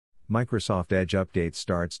Microsoft Edge update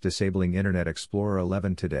starts disabling Internet Explorer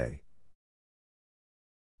 11 today.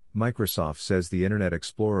 Microsoft says the Internet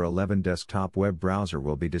Explorer 11 desktop web browser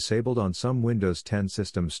will be disabled on some Windows 10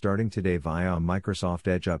 systems starting today via a Microsoft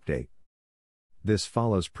Edge update. This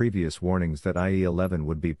follows previous warnings that IE 11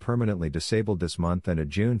 would be permanently disabled this month and a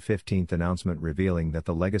June 15 announcement revealing that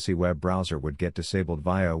the legacy web browser would get disabled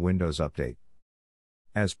via a Windows update.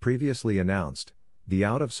 As previously announced, the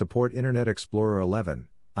out-of-support Internet Explorer 11,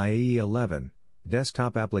 IE 11,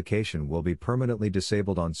 desktop application will be permanently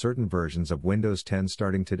disabled on certain versions of Windows 10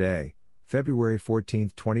 starting today, February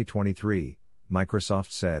 14, 2023,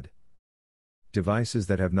 Microsoft said. Devices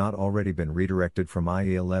that have not already been redirected from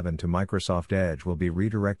IE 11 to Microsoft Edge will be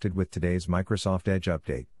redirected with today's Microsoft Edge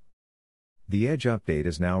update. The Edge update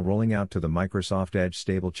is now rolling out to the Microsoft Edge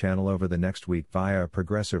stable channel over the next week via a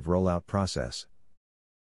progressive rollout process.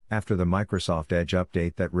 After the Microsoft Edge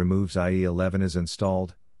update that removes IE 11 is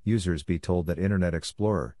installed, users be told that Internet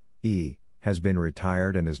Explorer, E, has been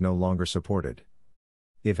retired and is no longer supported.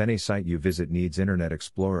 If any site you visit needs Internet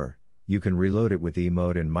Explorer, you can reload it with E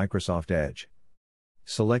mode in Microsoft Edge.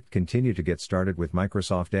 Select Continue to get started with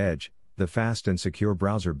Microsoft Edge, the fast and secure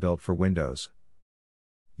browser built for Windows.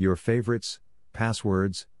 Your favorites,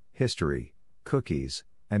 passwords, history, cookies,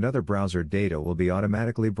 and other browser data will be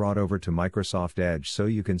automatically brought over to Microsoft Edge so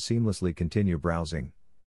you can seamlessly continue browsing.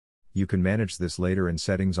 You can manage this later in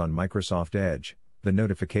settings on Microsoft Edge, the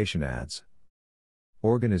notification ads.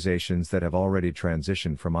 Organizations that have already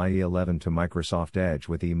transitioned from IE 11 to Microsoft Edge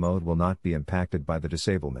with E mode will not be impacted by the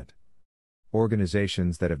disablement.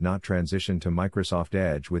 Organizations that have not transitioned to Microsoft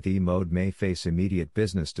Edge with E mode may face immediate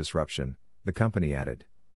business disruption, the company added.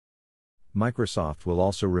 Microsoft will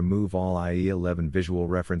also remove all IE 11 visual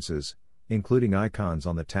references, including icons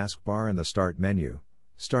on the taskbar and the Start menu,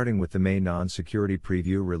 starting with the May non-security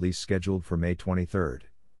preview release scheduled for May 23.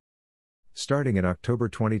 Starting in October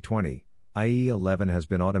 2020, IE 11 has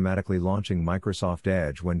been automatically launching Microsoft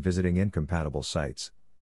Edge when visiting incompatible sites.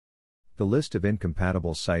 The list of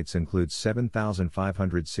incompatible sites includes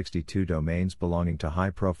 7,562 domains belonging to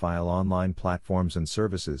high-profile online platforms and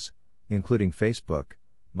services, including Facebook,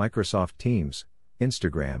 Microsoft Teams,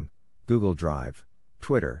 Instagram, Google Drive,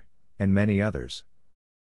 Twitter, and many others.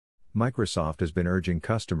 Microsoft has been urging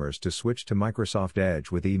customers to switch to Microsoft Edge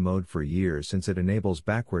with E mode for years since it enables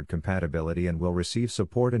backward compatibility and will receive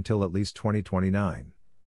support until at least 2029.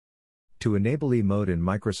 To enable E mode in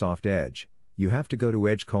Microsoft Edge, you have to go to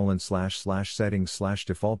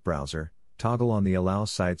edge://settings/default browser, toggle on the Allow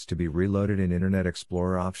sites to be reloaded in Internet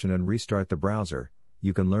Explorer option and restart the browser.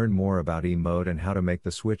 You can learn more about E mode and how to make the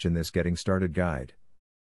switch in this Getting Started guide.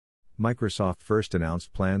 Microsoft first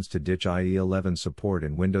announced plans to ditch IE 11 support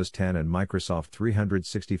in Windows 10 and Microsoft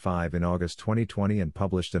 365 in August 2020 and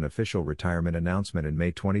published an official retirement announcement in May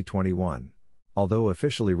 2021. Although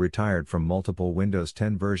officially retired from multiple Windows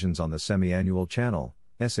 10 versions on the semi-annual channel,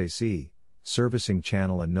 SAC, servicing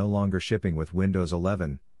channel and no longer shipping with Windows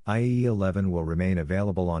 11, IE 11 will remain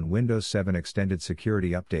available on Windows 7 Extended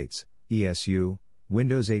Security Updates, ESU,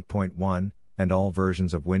 Windows 8.1, and all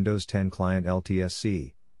versions of Windows 10 Client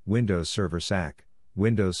LTSC, Windows Server SAC,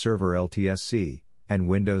 Windows Server LTSC, and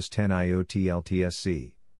Windows 10 IoT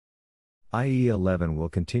LTSC. IE 11 will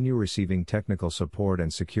continue receiving technical support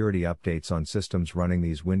and security updates on systems running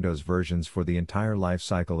these Windows versions for the entire life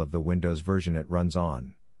cycle of the Windows version it runs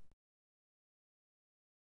on.